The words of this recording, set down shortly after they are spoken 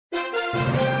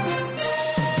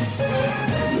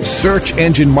Search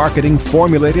engine marketing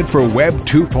formulated for Web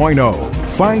 2.0.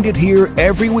 Find it here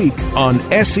every week on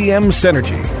SEM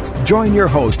Synergy. Join your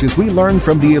host as we learn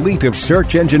from the elite of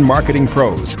search engine marketing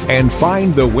pros and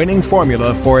find the winning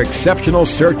formula for exceptional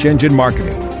search engine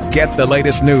marketing. Get the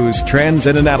latest news, trends,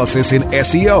 and analysis in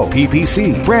SEO,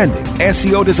 PPC, branding,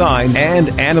 SEO design, and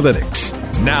analytics.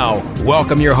 Now,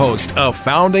 welcome your host, a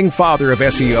founding father of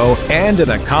SEO and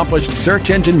an accomplished search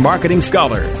engine marketing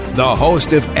scholar, the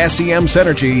host of SEM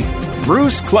Synergy,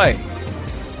 Bruce Clay.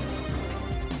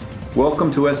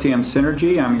 Welcome to SEM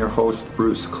Synergy. I'm your host,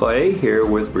 Bruce Clay, here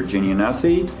with Virginia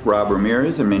Nussey, Rob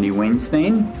Ramirez, and Mindy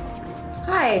Weinstein.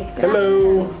 Hi.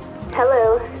 Hello.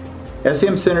 Hello.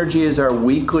 SEM Synergy is our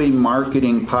weekly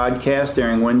marketing podcast,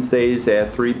 airing Wednesdays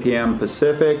at 3 p.m.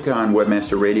 Pacific on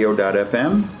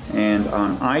webmasterradio.fm and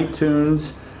on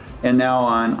iTunes, and now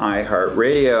on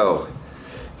iHeartRadio,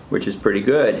 which is pretty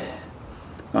good.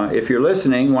 If you're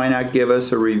listening, why not give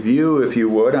us a review, if you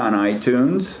would, on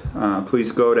iTunes.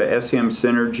 Please go to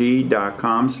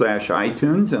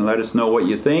smsynergy.com/iTunes and let us know what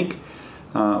you think.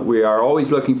 We are always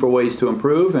looking for ways to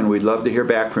improve, and we'd love to hear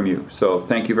back from you. So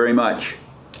thank you very much.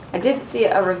 I did see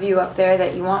a review up there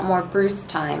that you want more Bruce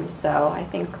time, so I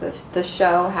think the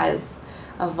show has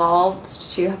evolved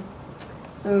to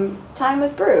some time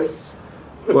with Bruce.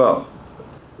 Well,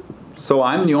 so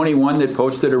I'm the only one that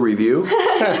posted a review?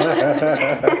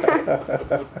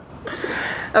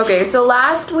 Okay, so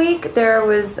last week there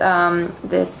was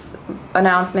this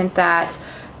announcement that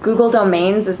Google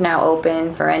Domains is now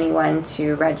open for anyone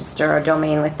to register a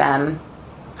domain with them.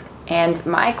 And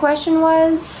my question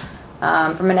was,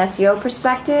 from an SEO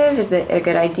perspective, is it a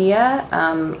good idea?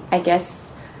 I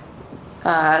guess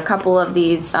a couple of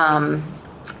these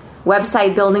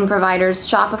website building providers,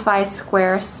 Shopify,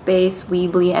 Squarespace,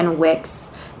 Weebly, and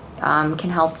Wix, can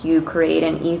help you create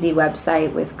an easy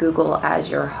website with Google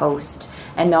as your host.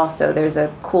 And also there's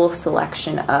a cool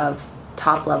selection of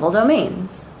top-level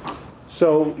domains.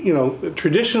 So,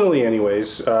 traditionally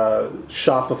anyways,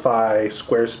 Shopify,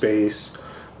 Squarespace,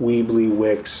 Weebly,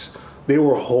 Wix, they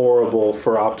were horrible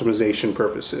for optimization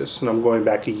purposes. And I'm going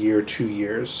back a year, 2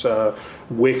 years.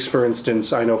 Wix, for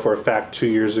instance, I know for a fact 2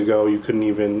 years ago you couldn't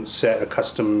even set a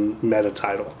custom meta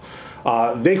title.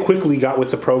 They quickly got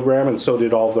with the program, and so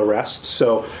did all the rest.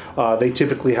 So they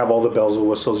typically have all the bells and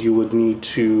whistles you would need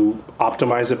to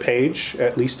optimize a page,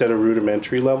 at least at a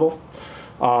rudimentary level.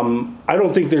 I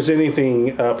don't think there's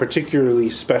anything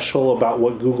particularly special about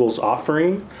what Google's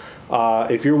offering.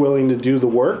 If you're willing to do the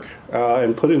work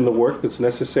and put in the work that's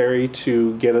necessary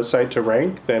to get a site to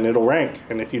rank, then it'll rank.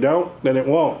 And if you don't, then it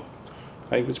won't.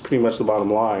 I think that's pretty much the bottom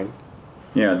line.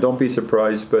 Yeah, don't be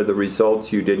surprised by the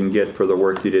results you didn't get for the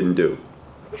work you didn't do.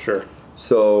 Sure.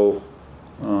 So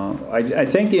I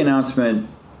think the announcement,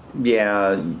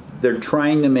 they're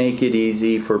trying to make it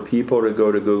easy for people to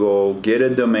go to Google, get a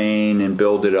domain, and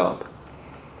build it up.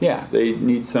 Yeah, they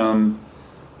need some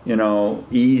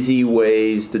easy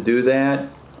ways to do that.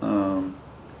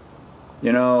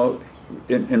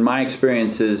 In my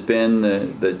experience has been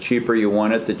the cheaper you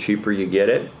want it, the cheaper you get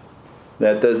it.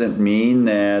 That doesn't mean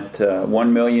that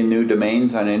 1 million new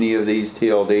domains on any of these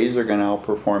TLDs are going to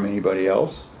outperform anybody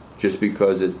else just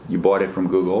because you bought it from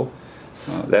Google.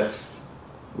 That's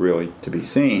really to be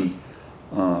seen.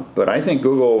 But I think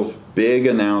Google's big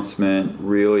announcement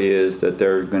really is that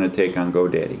they're going to take on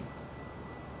GoDaddy.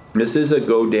 This is a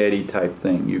GoDaddy type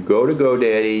thing. You go to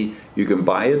GoDaddy, you can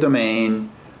buy a domain,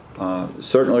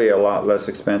 certainly a lot less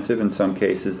expensive in some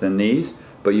cases than these,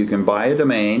 but you can buy a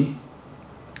domain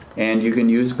and you can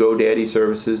use GoDaddy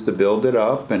services to build it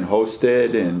up and host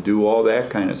it and do all that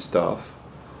kind of stuff.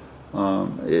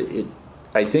 I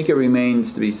think it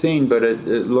remains to be seen, but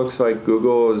it looks like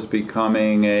Google is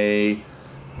becoming a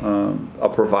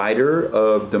provider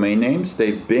of domain names.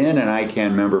 They've been an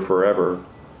ICANN member forever.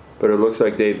 But it looks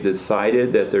like they've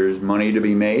decided that there's money to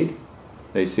be made.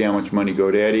 They see how much money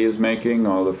GoDaddy is making,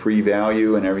 all the free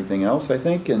value and everything else, I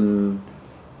think, and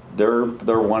they're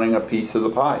wanting a piece of the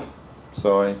pie.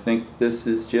 So I think this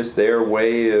is just their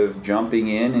way of jumping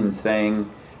in and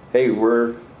saying, hey,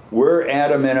 we're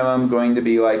at a minimum going to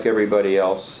be like everybody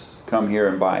else. Come here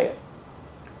and buy it.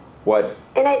 What?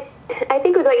 And I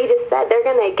think with what you just said, they're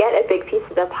going to get a big piece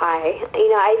of the pie.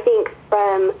 I think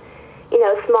from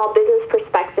small business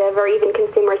perspective, or even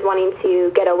consumers wanting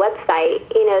to get a website,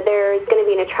 there's going to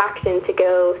be an attraction to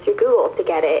go through Google to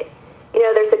get it.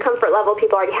 There's a comfort level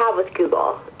people already have with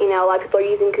Google. A lot of people are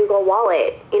using Google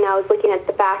Wallet. I was looking at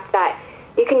the fact that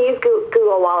you can use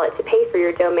Google Wallet to pay for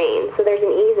your domain, so there's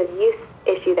an ease of use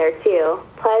issue there too.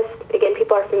 Plus, again,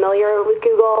 people are familiar with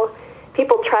Google.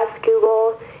 People trust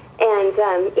Google.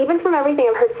 And even from everything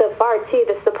I've heard so far, too,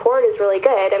 the support is really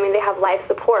good. I mean, they have live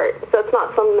support, so it's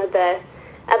not some of the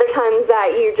other times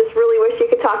that you just really wish you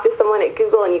could talk to someone at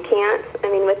Google and you can't. I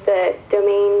mean, with the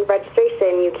domain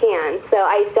registration, you can. So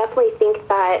I definitely think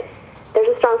that there's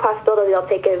a strong possibility they'll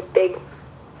take a big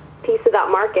piece of that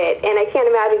market. And I can't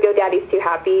imagine GoDaddy's too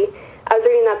happy. I was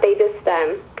reading that they just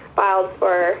filed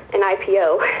for an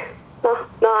IPO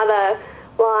not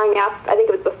long after. I think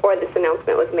it was before this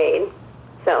announcement was made.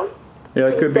 So yeah,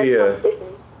 it could be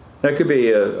that could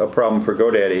be a problem for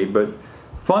GoDaddy, but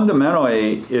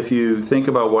fundamentally, if you think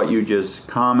about what you just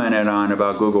commented on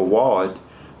about Google Wallet,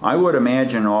 I would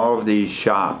imagine all of these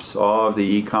shops, all of the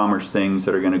e-commerce things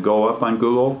that are going to go up on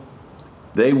Google,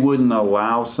 they wouldn't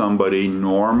allow somebody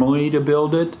normally to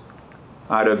build it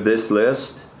out of this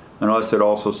list unless it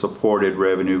also supported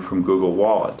revenue from Google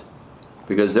Wallet,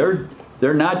 because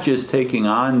they're not just taking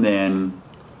on then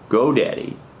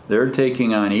GoDaddy, they're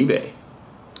taking on eBay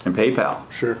and PayPal.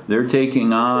 Sure. They're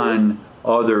taking on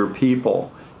other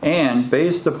people. And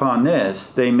based upon this,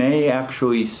 they may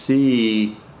actually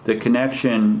see the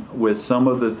connection with some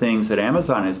of the things that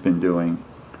Amazon has been doing,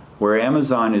 where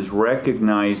Amazon is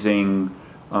recognizing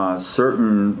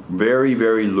certain very,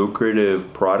 very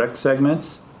lucrative product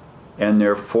segments, and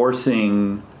they're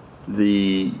forcing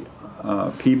the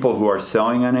people who are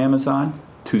selling on Amazon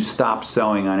to stop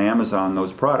selling on Amazon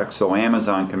those products so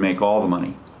Amazon can make all the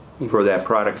money for that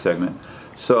product segment.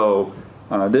 So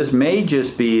this may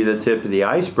just be the tip of the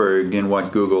iceberg in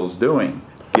what Google's doing.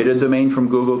 Get a domain from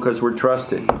Google because we're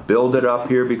trusted. Build it up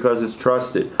here because it's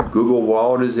trusted. Google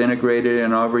Wallet is integrated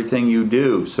in everything you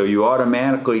do, so you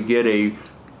automatically get a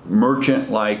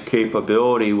merchant-like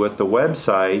capability with the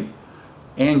website,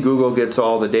 and Google gets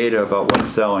all the data about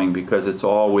what's selling because it's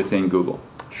all within Google.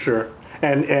 Sure.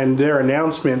 And their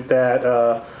announcement that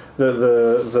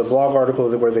the blog article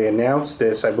where they announced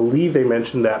this, I believe they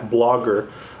mentioned that Blogger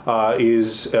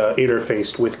is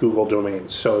interfaced with Google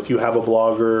Domains. So if you have a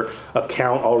Blogger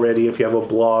account already, if you have a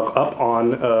blog up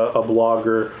on a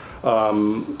Blogger,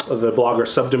 the Blogger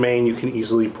subdomain, you can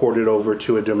easily port it over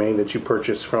to a domain that you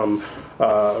purchase from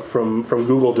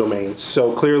Google Domains.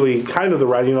 So clearly, kind of the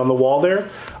writing on the wall there.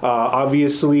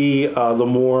 Obviously, the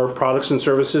more products and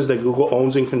services that Google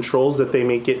owns and controls, that they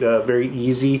make it very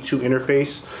easy to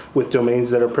interface with domains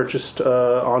that are purchased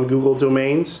on Google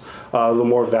Domains, the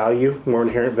more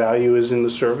inherent value is in the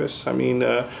service. I mean,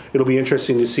 it'll be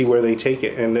interesting to see where they take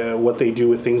it and what they do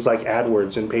with things like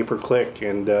AdWords and pay-per-click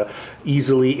and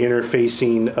easily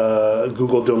interfacing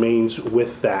Google Domains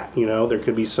with that. You know, there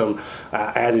could be some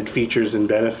added features and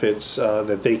benefits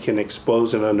that they can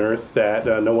expose and unearth that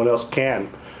no one else can.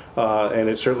 And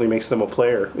it certainly makes them a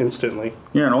player instantly.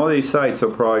 Yeah, and all these sites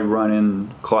will probably run in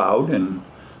cloud, and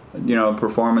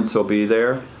performance will be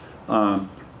there.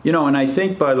 And I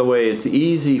think, by the way, it's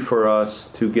easy for us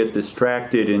to get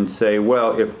distracted and say,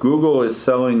 well, if Google is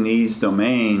selling these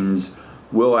domains,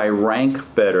 will I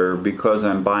rank better because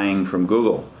I'm buying from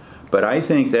Google? But I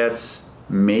think that's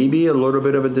maybe a little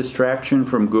bit of a distraction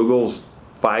from Google's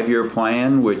 5-year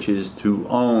plan, which is to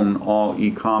own all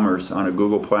e-commerce on a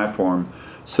Google platform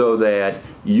so that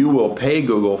you will pay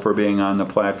Google for being on the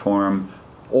platform,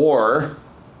 or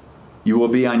you will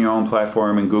be on your own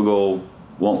platform and Google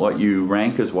won't let you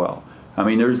rank as well. I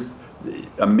mean,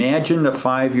 imagine the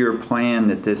 5-year plan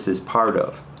that this is part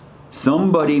of.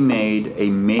 Somebody made a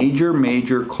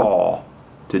major call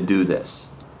to do this.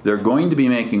 They're going to be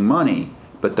making money,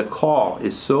 but the call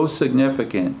is so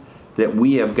significant that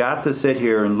we have got to sit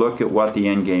here and look at what the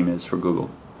end game is for Google.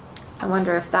 I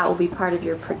wonder if that will be part of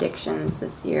your predictions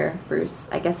this year, Bruce.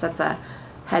 I guess that's a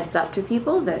heads up to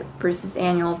people that Bruce's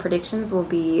annual predictions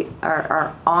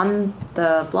are on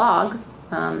the blog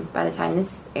by the time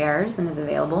this airs and is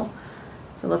available.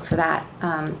 So look for that.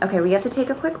 Okay, we have to take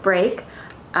a quick break.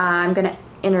 I'm going to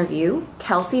interview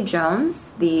Kelsey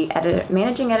Jones, the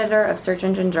managing editor of Search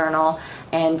Engine Journal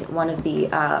and one of the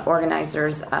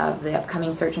organizers of the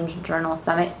upcoming Search Engine Journal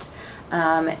Summit.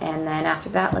 And then after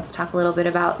that, let's talk a little bit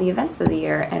about the events of the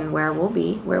year and where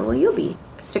will you be.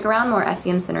 Stick around, more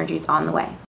SEM Synergies on the way.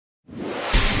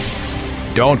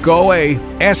 Don't go away.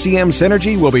 SEM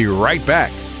Synergy will be right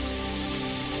back.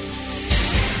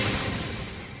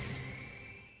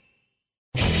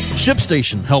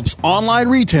 ShipStation helps online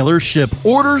retailers ship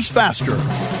orders faster.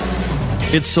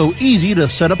 It's so easy to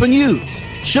set up and use.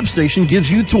 ShipStation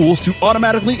gives you tools to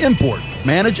automatically import,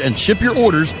 manage, and ship your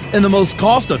orders in the most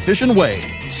cost-efficient way.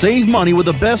 Save money with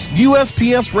the best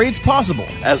USPS rates possible,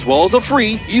 as well as a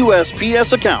free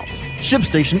USPS account.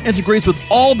 ShipStation integrates with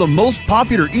all the most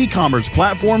popular e-commerce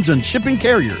platforms and shipping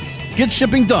carriers. Get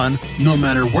shipping done no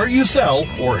matter where you sell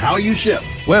or how you ship.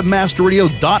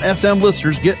 Webmasterradio.fm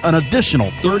listeners get an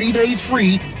additional 30 days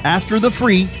free after the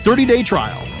free 30-day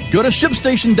trial. Go to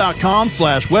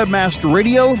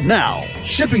ShipStation.com/webmasterradio now.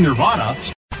 Shipping Nirvana.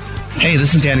 Hey,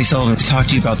 this is Danny Sullivan to talk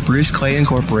to you about Bruce Clay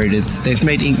Incorporated. They've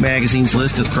made Inc. Magazine's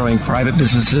list of growing private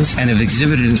businesses and have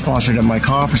exhibited and sponsored at my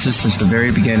conferences since the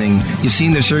very beginning. You've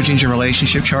seen their search engine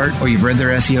relationship chart, or you've read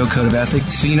their SEO code of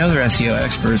ethics, so you know they're SEO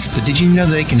experts. But did you know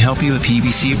they can help you with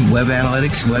PPC, web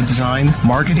analytics, web design,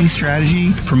 marketing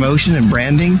strategy, promotion, and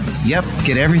branding? Yep,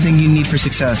 get everything you need for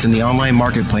success in the online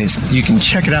marketplace. You can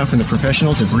check it out from the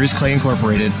professionals at Bruce Clay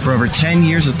Incorporated. For over 10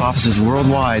 years with offices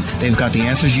worldwide, they've got the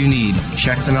answers you need.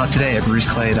 Check them out today at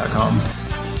bruceclay.com.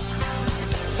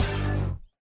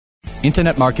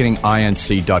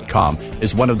 InternetMarketingInc.com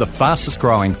is one of the fastest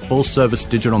growing full-service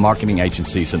digital marketing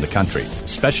agencies in the country,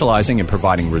 specializing in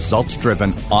providing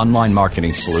results-driven online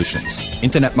marketing solutions.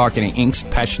 Internet Marketing Inc.'s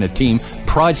passionate team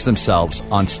prides themselves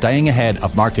on staying ahead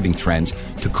of marketing trends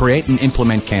to create and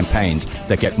implement campaigns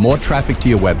that get more traffic to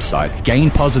your website, gain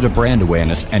positive brand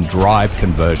awareness, and drive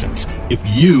conversions. If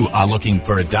you are looking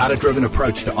for a data-driven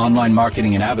approach to online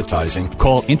marketing and advertising,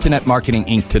 call Internet Marketing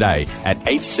Inc. today at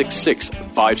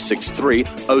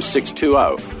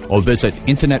 866-563-0620 or visit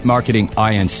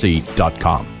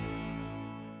InternetMarketingInc.com.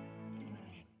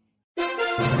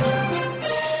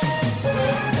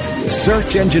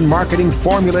 Search engine marketing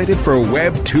formulated for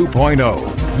Web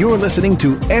 2.0. You're listening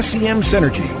to SEM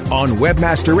Synergy on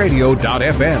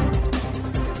WebmasterRadio.fm.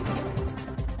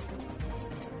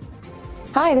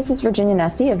 Hi, this is Virginia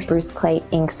Nessie of Bruce Clay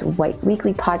Inc.'s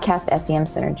weekly podcast, SEM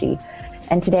Synergy.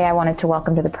 And today I wanted to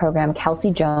welcome to the program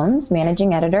Kelsey Jones,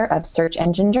 Managing Editor of Search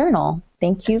Engine Journal.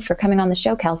 Thank you for coming on the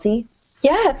show, Kelsey.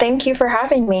 Yeah, thank you for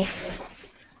having me.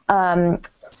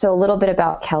 So a little bit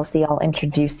about Kelsey. I'll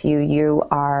introduce you. You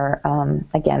are,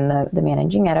 again, the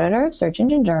managing editor of Search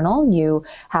Engine Journal. You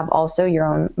have also your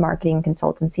own marketing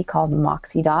consultancy called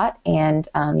Moxie. And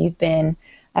you've been,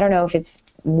 I don't know if it's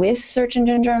with Search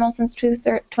Engine Journal since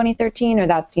 2013, or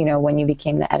that's, when you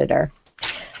became the editor.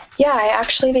 Yeah, I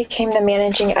actually became the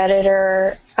managing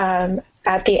editor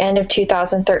at the end of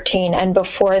 2013. And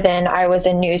before then, I was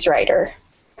a news writer.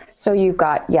 So you've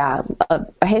got, a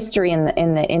history in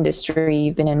the industry.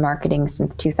 You've been in marketing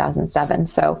since 2007,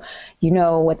 so you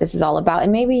know what this is all about.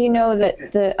 And maybe you know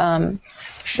that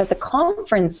the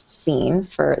conference scene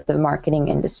for the marketing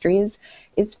industries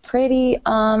is pretty,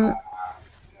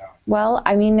 there's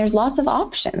lots of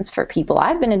options for people.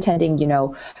 I've been attending,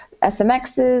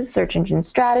 SMXs, search engine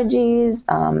strategies,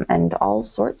 and all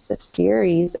sorts of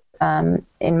series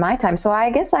in my time. So I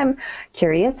guess I'm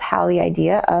curious how the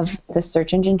idea of the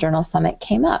Search Engine Journal Summit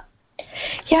came up.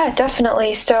 Yeah,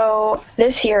 definitely. So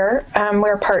this year,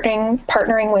 we're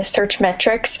partnering with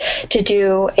Searchmetrics to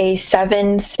do a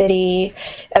 7-city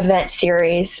event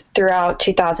series throughout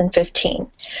 2015.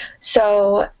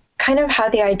 So kind of how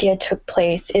the idea took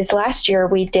place is last year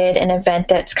we did an event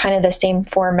that's kind of the same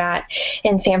format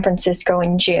in San Francisco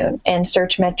in June, and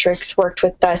Searchmetrics worked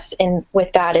with us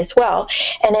with that as well.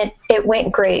 And it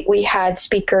went great. We had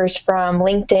speakers from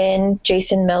LinkedIn,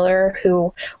 Jason Miller,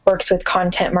 who works with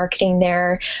content marketing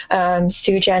there,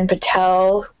 Sujan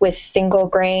Patel with Single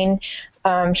Grain.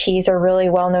 He's a really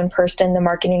well-known person in the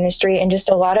marketing industry, and just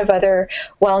a lot of other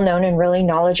well-known and really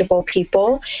knowledgeable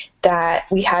people that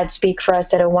we had speak for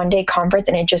us at a one-day conference,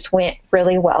 and it just went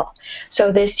really well.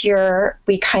 So this year,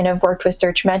 we kind of worked with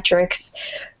Searchmetrics,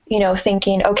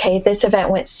 thinking, okay, this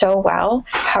event went so well,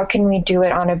 how can we do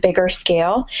it on a bigger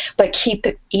scale, but keep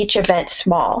each event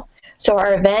small? So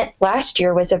our event last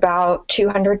year was about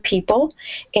 200 people,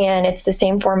 and it's the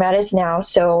same format as now.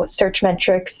 So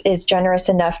Searchmetrics is generous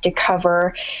enough to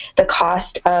cover the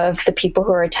cost of the people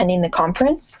who are attending the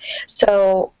conference.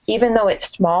 So even though it's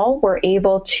small, we're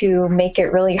able to make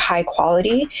it really high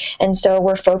quality. And so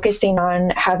we're focusing on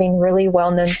having really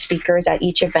well-known speakers at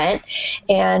each event.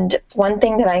 And one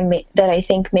thing that I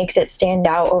think makes it stand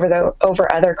out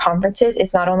over other conferences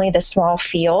is not only the small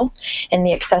feel and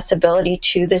the accessibility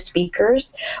to the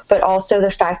speakers, but also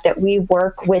the fact that we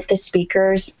work with the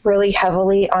speakers really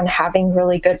heavily on having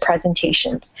really good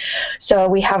presentations. So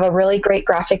we have a really great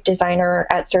graphic designer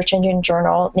at Search Engine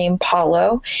Journal named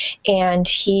Paulo, and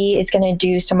he is going to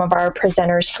do some of our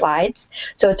presenters' slides.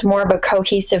 So it's more of a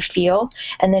cohesive feel.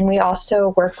 And then we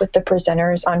also work with the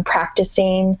presenters on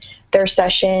practicing their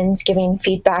sessions, giving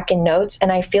feedback and notes.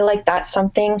 And I feel like that's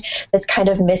something that's kind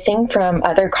of missing from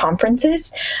other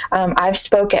conferences. I've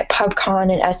spoke at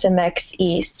PubCon and SMX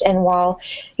East. And while,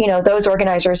 those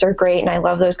organizers are great and I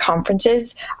love those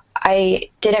conferences, I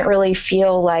didn't really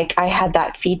feel like I had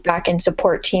that feedback and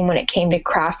support team when it came to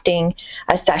crafting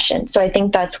a session. So I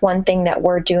think that's one thing that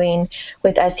we're doing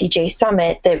with SEJ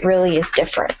Summit that really is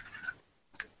different.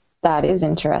 That is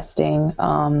interesting.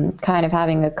 Kind of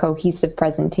having a cohesive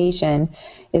presentation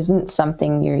isn't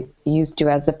something you're used to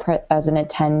as an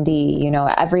attendee. You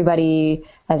know, everybody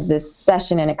has this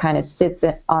session and it kind of sits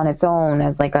on its own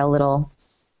as like a little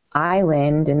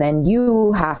island, and then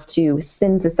you have to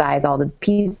synthesize all the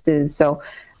pieces. So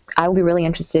I will be really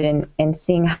interested in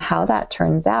seeing how that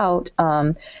turns out.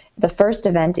 The first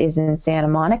event is in Santa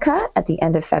Monica at the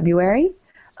end of February.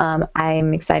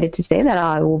 I'm excited to say that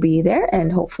I will be there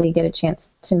and hopefully get a chance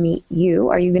to meet you.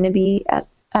 Are you going to be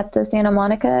at the Santa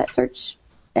Monica Search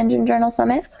Engine Journal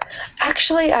Summit?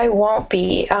 Actually, I won't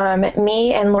be.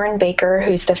 Me and Lauren Baker,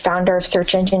 who's the founder of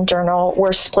Search Engine Journal,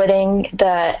 we're splitting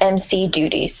the MC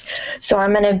duties. So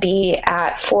I'm going to be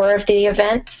at 4 of the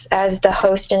events as the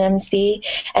host and MC,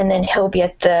 and then he'll be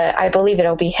I believe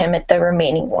it'll be him at the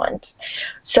remaining ones.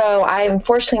 So I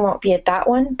unfortunately won't be at that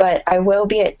one, but I will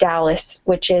be at Dallas,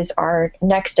 which is our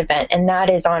next event, and that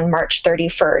is on March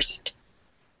 31st.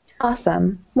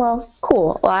 Awesome. Well,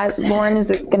 cool. Well, Lauren is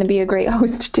going to be a great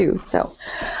host too. So,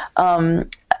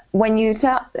 when you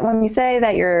say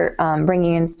that you're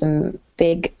bringing in some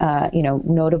big,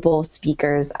 notable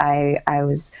speakers, I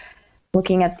was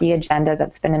looking at the agenda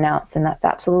that's been announced, and that's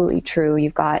absolutely true.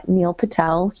 You've got Neil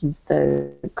Patel, he's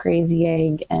the Crazy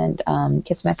Egg and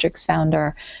Kissmetrics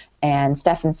founder, and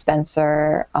Stephen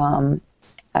Spencer,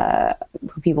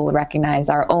 who people would recognize.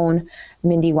 Our own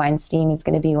Mindy Weinstein is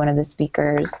going to be one of the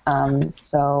speakers.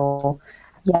 So,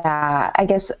 yeah, I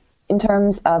guess in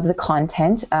terms of the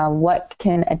content, what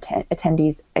can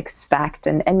attendees expect,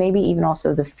 and maybe even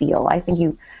also the feel? I think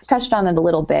you touched on it a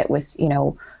little bit with,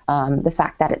 the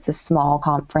fact that it's a small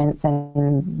conference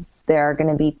and there are going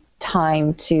to be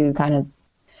time to kind of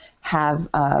have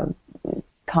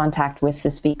contact with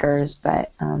the speakers,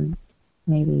 but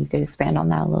maybe you could expand on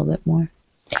that a little bit more.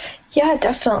 Yeah,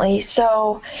 definitely.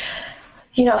 So,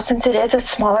 since it is a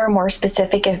smaller, more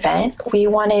specific event, we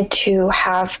wanted to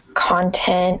have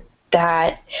content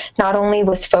that not only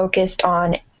was focused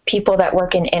on people that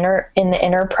work in the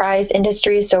enterprise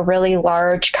industry, so really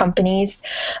large companies,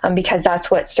 because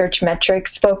that's what Search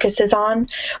Metrics focuses on.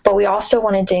 But we also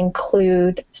wanted to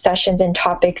include sessions and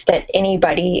topics that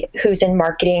anybody who's in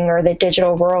marketing or the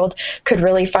digital world could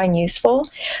really find useful.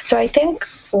 So I think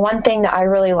one thing that I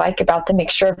really like about the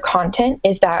mixture of content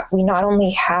is that we not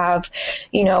only have,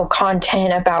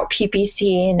 content about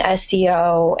PPC and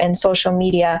SEO and social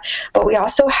media, but we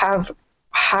also have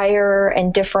higher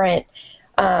and different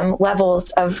levels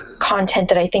of content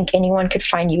that I think anyone could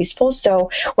find useful.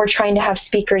 So we're trying to have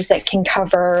speakers that can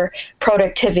cover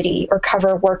productivity or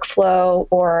cover workflow,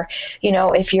 or,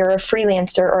 if you're a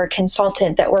freelancer or a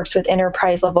consultant that works with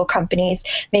enterprise level companies,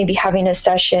 maybe having a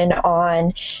session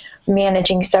on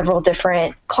managing several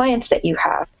different clients that you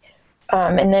have.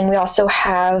 And then we also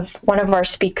have one of our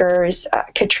speakers,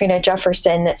 Katrina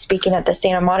Jefferson, that's speaking at the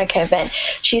Santa Monica event.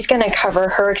 She's going to cover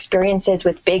her experiences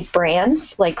with big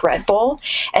brands like Red Bull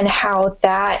and how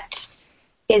that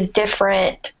is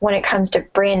different when it comes to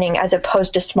branding as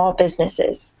opposed to small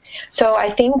businesses. So I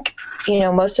think,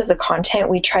 most of the content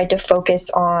we tried to focus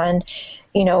on,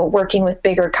 working with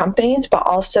bigger companies, but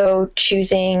also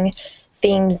choosing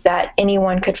themes that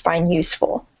anyone could find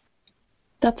useful.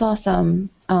 That's awesome.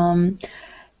 I'm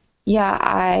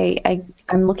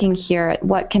looking here at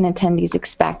what can attendees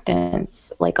expect, and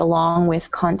it's like along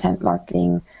with content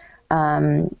marketing,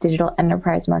 digital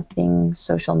enterprise marketing,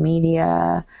 social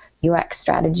media, UX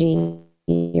strategy,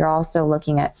 you're also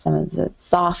looking at some of the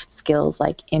soft skills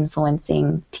like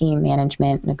influencing, team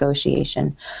management,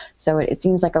 negotiation. So it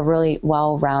seems like a really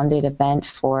well-rounded event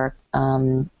for,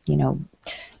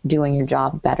 doing your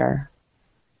job better.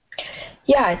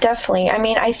 Yeah, definitely. I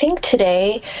mean, I think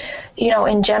today,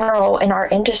 in general, in our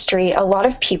industry, a lot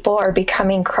of people are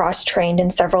becoming cross-trained in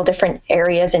several different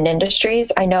areas and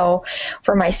industries. I know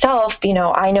for myself, I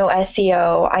know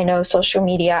SEO, I know social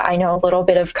media, I know a little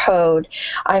bit of code.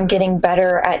 I'm getting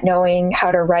better at knowing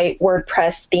how to write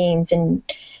WordPress themes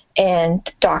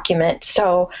and documents.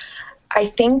 So I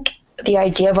think the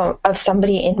idea of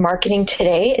somebody in marketing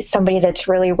today is somebody that's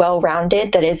really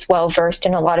well-rounded, that is well-versed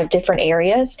in a lot of different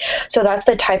areas. So that's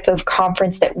the type of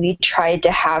conference that we tried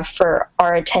to have for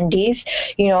our attendees,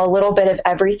 a little bit of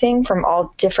everything from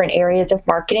all different areas of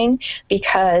marketing,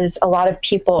 because a lot of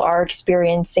people are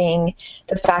experiencing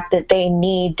the fact that they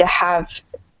need to have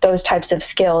those types of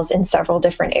skills in several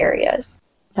different areas.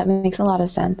 That makes a lot of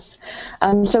sense.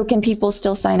 So can people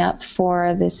still sign up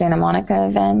for the Santa Monica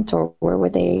event, or where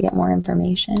would they get more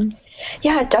information?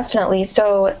 Yeah, definitely.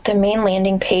 So the main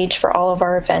landing page for all of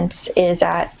our events is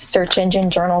at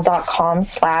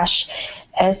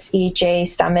searchenginejournal.com/SEJ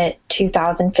Summit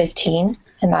 2015.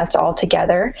 And that's all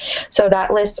together. So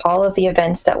that lists all of the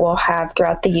events that we'll have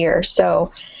throughout the year.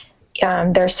 So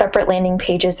there are separate landing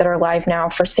pages that are live now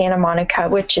for Santa Monica,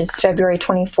 which is February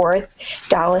 24th,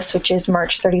 Dallas, which is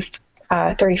March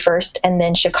 31st, and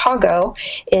then Chicago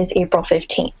is April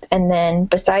 15th. And then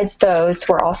besides those,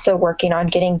 we're also working on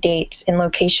getting dates and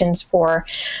locations for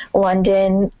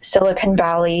London, Silicon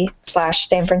Valley /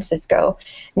 San Francisco,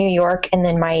 New York, and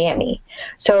then Miami.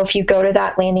 So if you go to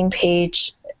that landing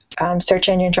page,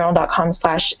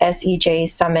 searchenginejournal.com/SEJ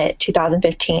Summit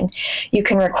 2015, you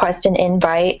can request an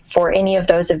invite for any of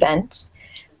those events,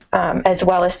 as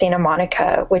well as Santa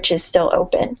Monica, which is still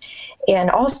open.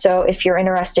 And also, if you're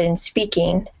interested in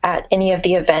speaking at any of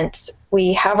the events,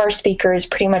 we have our speakers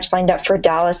pretty much lined up for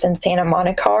Dallas and Santa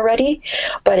Monica already.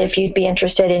 But if you'd be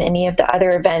interested in any of the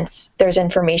other events, there's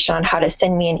information on how to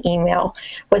send me an email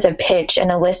with a pitch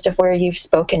and a list of where you've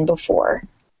spoken before.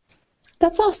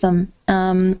 That's awesome.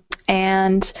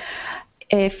 And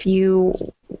if you,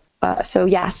 so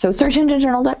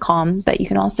searchenginejournal.com, but you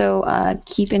can also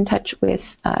keep in touch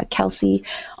with Kelsey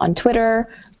on Twitter,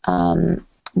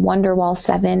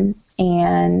 Wonderwall7,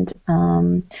 and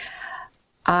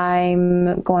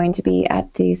I'm going to be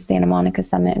at the Santa Monica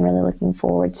Summit and really looking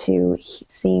forward to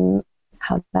seeing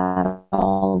how that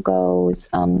all goes.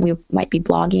 We might be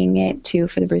blogging it too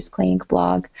for the Bruce Clay Inc.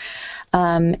 blog.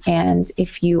 And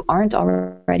if you aren't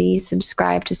already,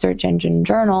 subscribe to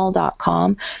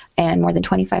searchenginejournal.com, and more than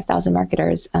 25,000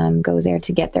 marketers go there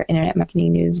to get their internet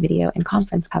marketing news, video, and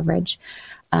conference coverage.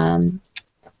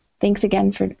 Thanks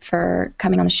again for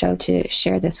coming on the show to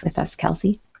share this with us,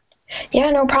 Kelsey.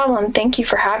 Yeah, no problem. Thank you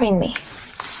for having me.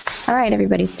 All right,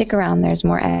 everybody, stick around. There's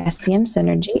more SEM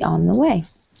Synergy on the way.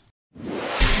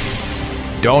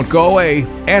 Don't go away.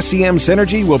 SEM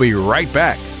Synergy will be right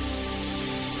back.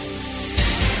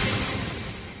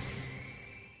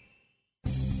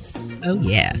 Oh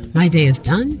yeah, my day is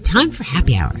done. Time for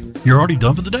happy hour. You're already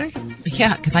done for the day?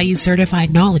 Yeah, because I use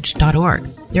CertifiedKnowledge.org.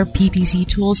 Their PPC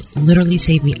tools literally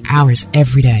save me hours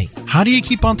every day. How do you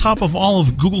keep on top of all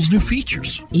of Google's new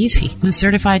features? Easy. With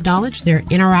Certified Knowledge, their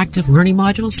interactive learning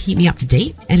modules keep me up to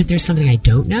date. And if there's something I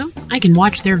don't know, I can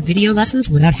watch their video lessons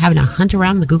without having to hunt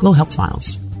around the Google Help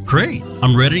files. Great.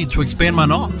 I'm ready to expand my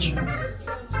knowledge.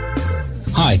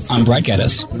 Hi, I'm Brett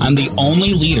Geddes. I'm the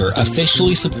only leader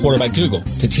officially supported by Google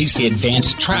to teach the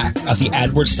advanced track of the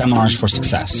AdWords Seminars for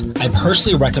Success. I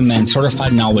personally recommend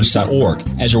CertifiedKnowledge.org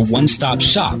as your one-stop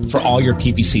shop for all your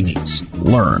PPC needs.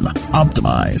 Learn,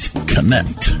 optimize,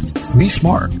 connect. Be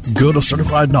smart. Go to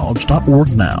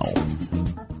CertifiedKnowledge.org now.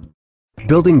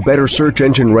 Building better search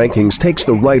engine rankings takes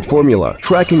the right formula.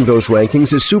 Tracking those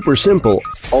rankings is super simple.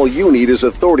 All you need is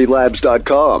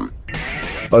AuthorityLabs.com.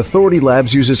 Authority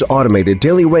Labs uses automated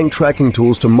daily rank tracking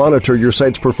tools to monitor your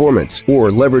site's performance,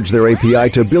 or leverage their API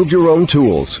to build your own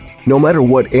tools. No matter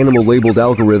what animal-labeled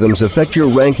algorithms affect your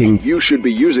ranking, you should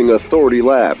be using Authority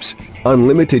Labs.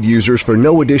 Unlimited users for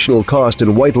no additional cost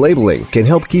and white labeling can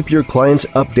help keep your clients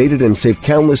updated and save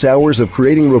countless hours of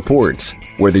creating reports.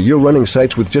 Whether you're running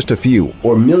sites with just a few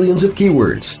or millions of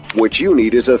keywords, what you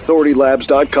need is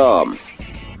AuthorityLabs.com.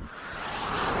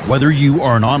 Whether you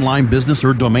are an online business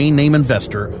or domain name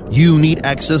investor, you need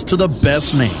access to the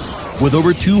best names. With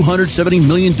over 270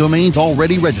 million domains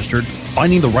already registered,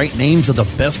 finding the right names at the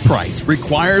best price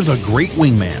requires a great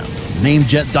wingman.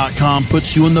 Namejet.com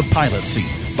puts you in the pilot seat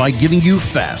by giving you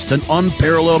fast and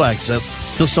unparalleled access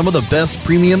to some of the best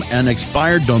premium and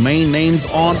expired domain names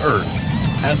on earth.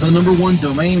 As the #1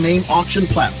 domain name auction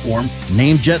platform,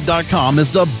 Namejet.com is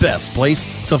the best place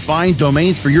to find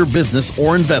domains for your business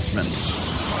or investment.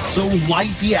 So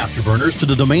light the afterburners to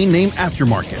the domain name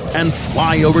aftermarket and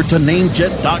fly over to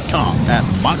Namejet.com at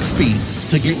Mach speed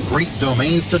to get great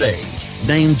domains today.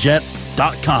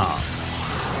 Namejet.com.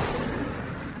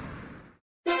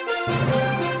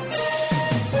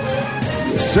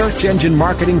 Search engine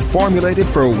marketing formulated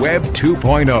for Web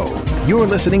 2.0. You're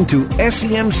listening to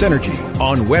SEM Synergy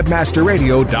on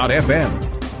WebmasterRadio.fm.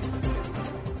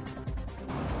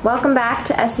 Welcome back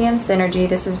to SEM Synergy.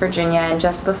 This is Virginia, and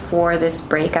just before this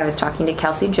break, I was talking to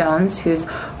Kelsey Jones, who's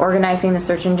organizing the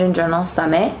Search Engine Journal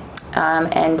Summit.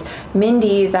 And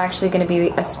Mindy is actually going to be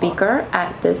a speaker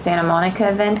at the Santa Monica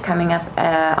event coming up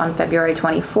on February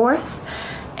 24th.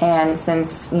 And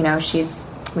since,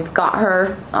 we've got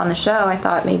her on the show, I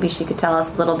thought maybe she could tell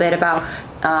us a little bit about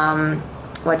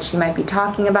what she might be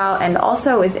talking about. And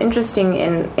also, it's interesting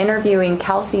in interviewing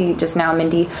Kelsey just now,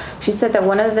 Mindy, she said that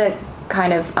one of the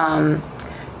kind of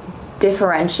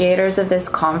differentiators of this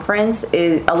conference,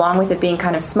 is, along with it being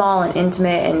kind of small and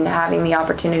intimate and having the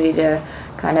opportunity to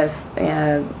kind of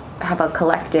have a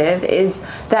collective, is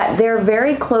that they're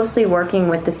very closely working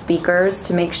with the speakers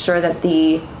to make sure that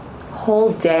the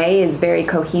whole day is very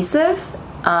cohesive.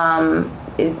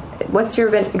 What's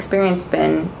your experience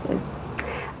been?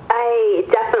 I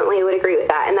definitely would agree with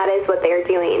that, and that is what they are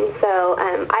doing. So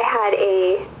I had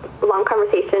a long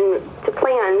conversation to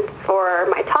plan for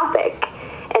my topic,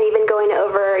 and even going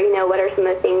over, what are some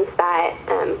of the things that,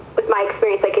 with my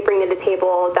experience, I could bring to the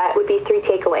table that would be 3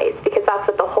 takeaways, because that's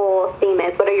what the whole theme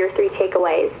is. What are your 3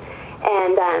 takeaways?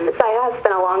 And so I have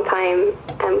spent a long time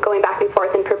going back and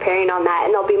forth and preparing on that,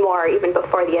 and there'll be more even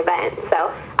before the event.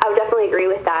 So I would definitely agree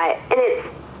with that. And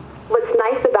what's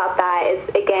nice about that is,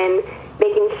 again,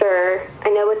 making sure, I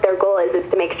know what their goal is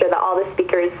to make sure that all the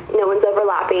speakers, no one's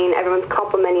overlapping, everyone's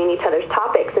complementing each other's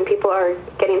topics, and people are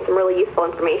getting some really useful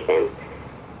information.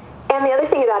 And the other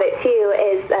thing about it, too,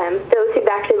 is those who've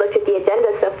actually looked at the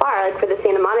agenda so far, like for the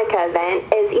Santa Monica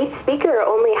event, is each speaker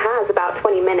only has about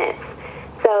 20 minutes.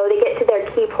 So they get to their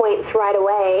key points right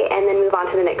away and then move on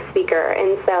to the next speaker.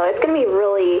 And so it's going to be a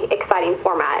really exciting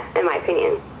format, in my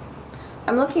opinion.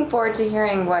 I'm looking forward to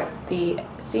hearing what the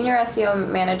Senior SEO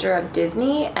Manager of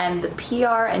Disney and the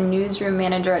PR and Newsroom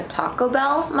Manager at Taco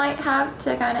Bell might have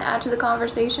to kind of add to the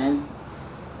conversation.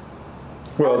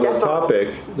 Well, the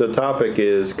topic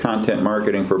is content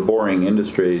marketing for boring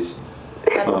industries.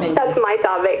 That's my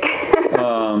topic.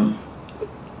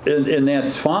 And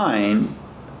that's fine.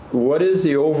 What is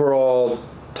the overall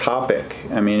topic?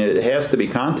 I mean, it has to be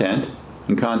content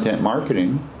and content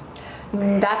marketing.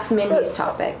 That's Mindy's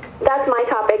topic. That's my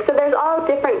topic. So there's all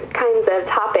different kinds of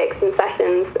topics and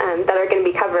sessions that are going to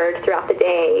be covered throughout the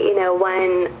day.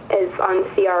 One is on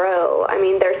CRO. I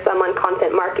mean, there's some on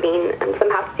content marketing, and some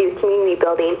have to do with community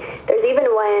building. There's even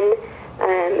one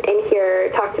in here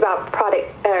talked about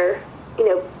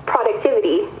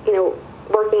productivity.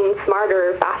 Working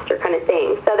smarter, faster kind of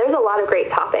thing. So there's a lot of great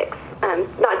topics,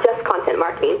 not just content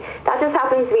marketing. That just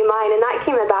happens to be mine, and that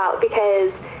came about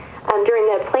because during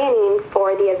the planning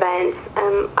for the event,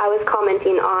 I was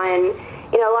commenting on,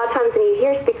 a lot of times when you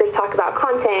hear speakers talk about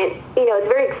content, it's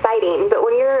very exciting, but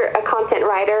when you're a content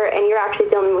writer and you're actually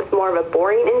dealing with more of a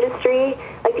boring industry,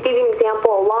 like to give you an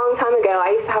example, a long time ago,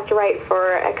 I used to have to write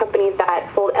for a company that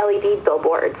sold LED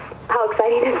billboards. How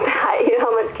exciting is that?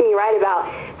 How much can you write about?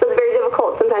 So it's very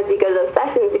difficult sometimes to go to those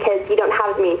sessions because you don't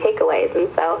have as many takeaways.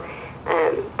 And so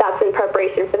that's in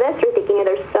preparation for this. We're thinking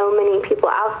there's so many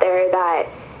people out there that,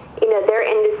 their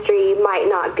industry might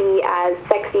not be as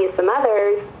sexy as some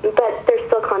others, but there's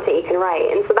still content you can write.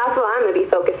 And so that's what I'm going to be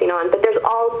focusing on. But there's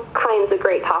all kinds of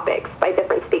great topics by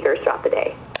different speakers throughout the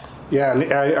day. Yeah,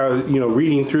 and I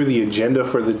reading through the agenda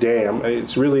for the day,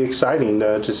 it's really exciting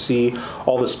to see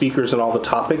all the speakers and all the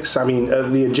topics. I mean,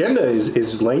 the agenda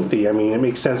is lengthy. I mean, it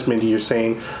makes sense, Mindy, you're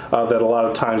saying that a lot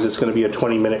of times it's going to be a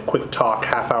 20-minute quick talk,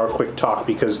 half-hour quick talk,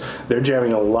 because they're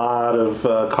jamming a lot of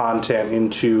content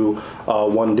into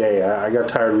one day. I got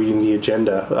tired reading the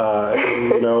agenda.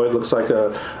 It looks like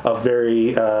a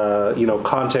very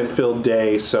content-filled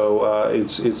day. So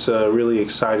it's a really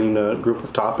exciting group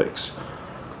of topics.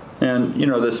 And,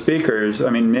 the speakers,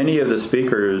 many of the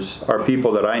speakers are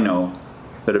people that I know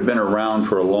that have been around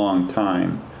for a long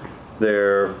time.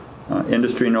 They're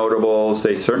industry notables.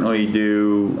 They certainly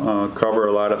do cover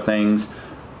a lot of things.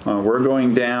 We're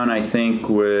going down, I think,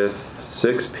 with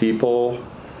 6 people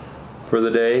for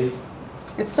the day.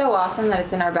 It's so awesome that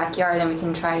it's in our backyard and we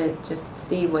can try to just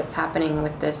see what's happening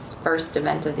with this first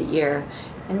event of the year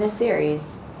in this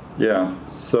series. Yeah,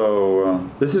 so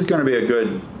this is going to be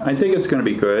I think it's going to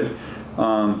be good.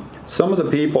 Some of the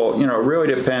people, it really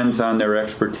depends on their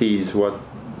expertise,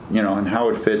 and how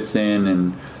it fits in.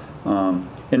 And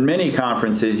in many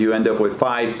conferences, you end up with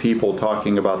 5 people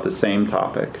talking about the same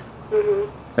topic.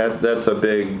 Mm-hmm. That's a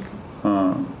big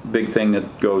thing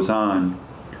that goes on.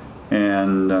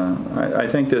 And I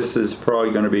think this is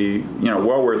probably going to be,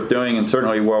 well worth doing, and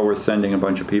certainly well worth sending a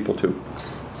bunch of people to.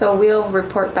 So we'll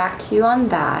report back to you on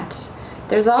that.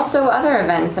 There's also other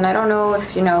events, and I don't know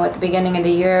if, at the beginning of the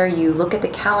year you look at the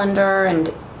calendar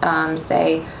and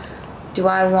say, do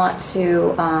I want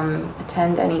to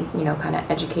attend any, kind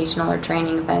of educational or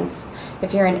training events?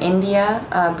 If you're in India,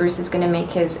 Bruce is going to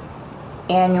make his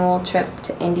annual trip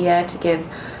to India to give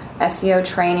SEO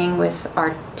training with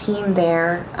our team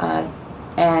there.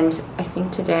 And I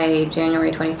think today,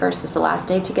 January 21st, is the last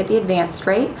day to get the advanced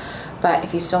rate. But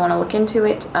if you still want to look into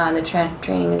it, the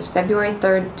training is February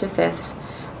 3rd to 5th.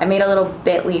 I made a little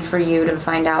bit.ly for you to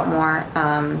find out more.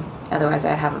 Otherwise,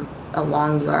 I'd have a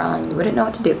long URL and you wouldn't know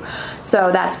what to do.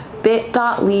 So that's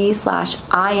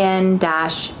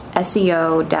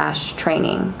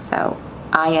bit.ly/in-SEO-training. So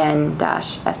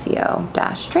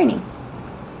in-SEO-training.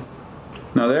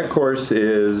 Now that course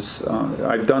is,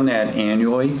 I've done that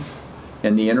annually,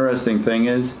 and the interesting thing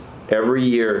is, every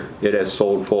year it has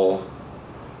sold full.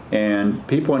 And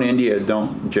people in India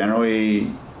don't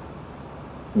generally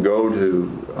go to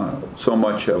so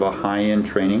much of a high-end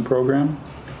training program.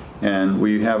 And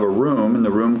we have a room, and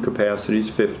the room capacity is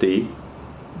 50,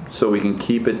 so we can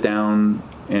keep it down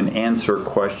and answer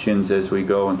questions as we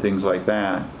go and things like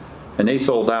that. And they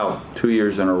sold out 2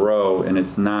 years in a row, and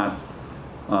it's not,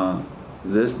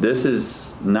 this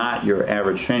is not your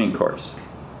average training course,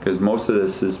 because most of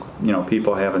this is,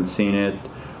 people haven't seen it.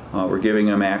 We're giving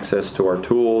them access to our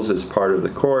tools as part of the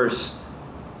course,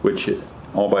 which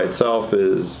all by itself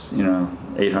is,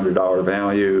 $800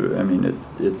 value. I mean,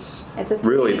 it's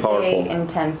really powerful. It's a 3-day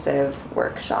intensive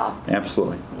workshop.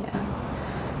 Absolutely. Yeah.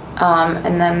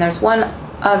 And then there's one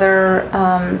other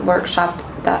workshop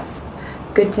that's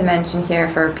good to mention here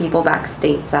for people back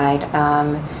stateside.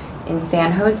 In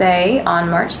San Jose on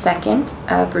March 2nd,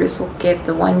 Bruce will give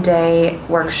the one-day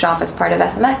workshop as part of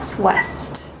SMX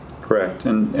West. Correct.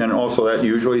 And also that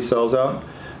usually sells out.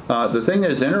 The thing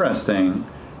that is interesting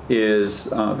is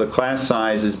the class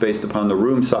size is based upon the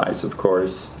room size, of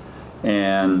course.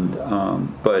 And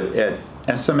but at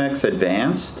SMX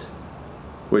Advanced,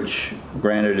 which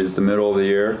granted is the middle of the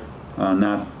year,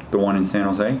 not the one in San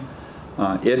Jose,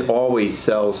 it always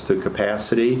sells to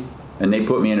capacity, and they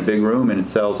put me in a big room and it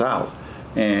sells out.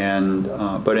 And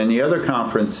but in the other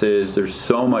conferences, there's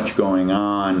so much going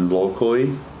on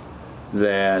locally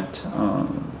that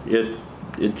it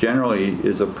generally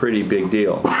is a pretty big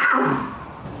deal.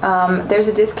 There's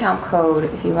a discount code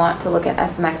if you want to look at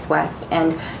SMX West,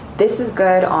 and this is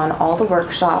good on all the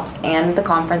workshops and the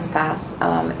conference pass.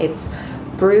 It's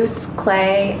Bruce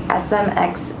Clay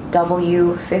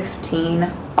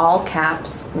SMXW15, all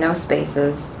caps, no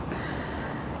spaces.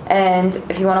 And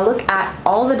if you want to look at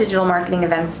all the digital marketing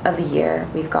events of the year,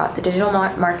 we've got the digital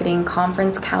marketing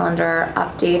conference calendar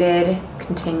updated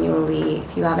continually.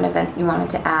 If you have an event you wanted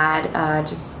to add,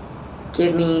 just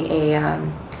give me a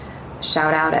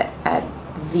shout out at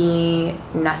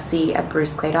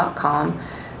vnussy@bruceclay.com.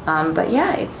 But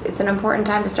yeah, it's an important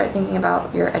time to start thinking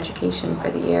about your education for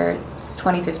the year. It's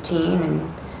 2015, and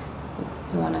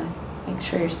you want to make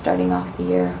sure you're starting off the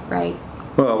year right.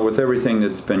 Well, with everything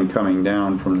that's been coming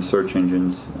down from the search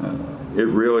engines, it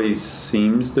really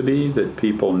seems to be that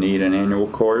people need an annual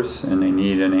course and they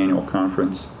need an annual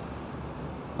conference.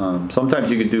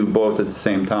 Sometimes you could do both at the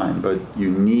same time, but you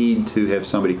need to have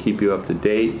somebody keep you up to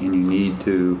date, and you need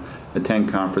to attend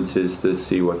conferences to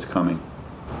see what's coming.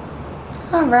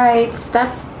 All right,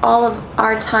 that's all of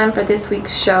our time for this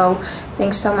week's show.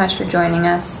 Thanks so much for joining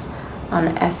us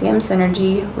on SEM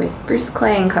Synergy with Bruce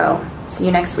Clay & Co. See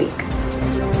you next week.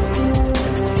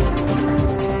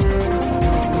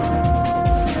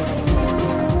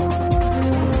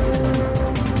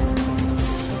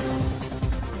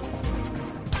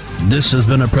 This has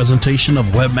been a presentation of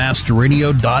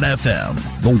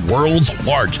WebmasterRadio.fm, the world's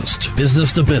largest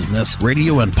business-to-business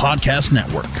radio and podcast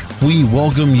network. We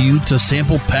welcome you to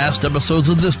sample past episodes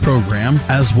of this program,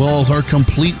 as well as our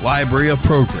complete library of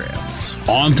programs,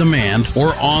 on demand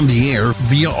or on the air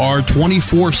via our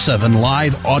 24/7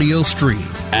 live audio stream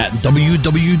at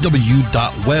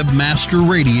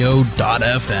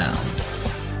www.webmasterradio.fm.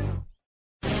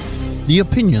 The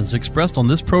opinions expressed on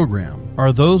this program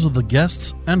are those of the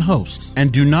guests and hosts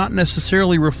and do not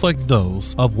necessarily reflect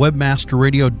those of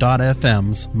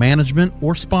WebmasterRadio.fm's management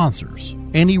or sponsors.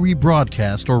 Any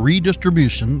rebroadcast or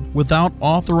redistribution without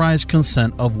authorized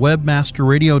consent of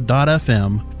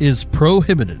WebmasterRadio.fm is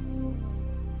prohibited.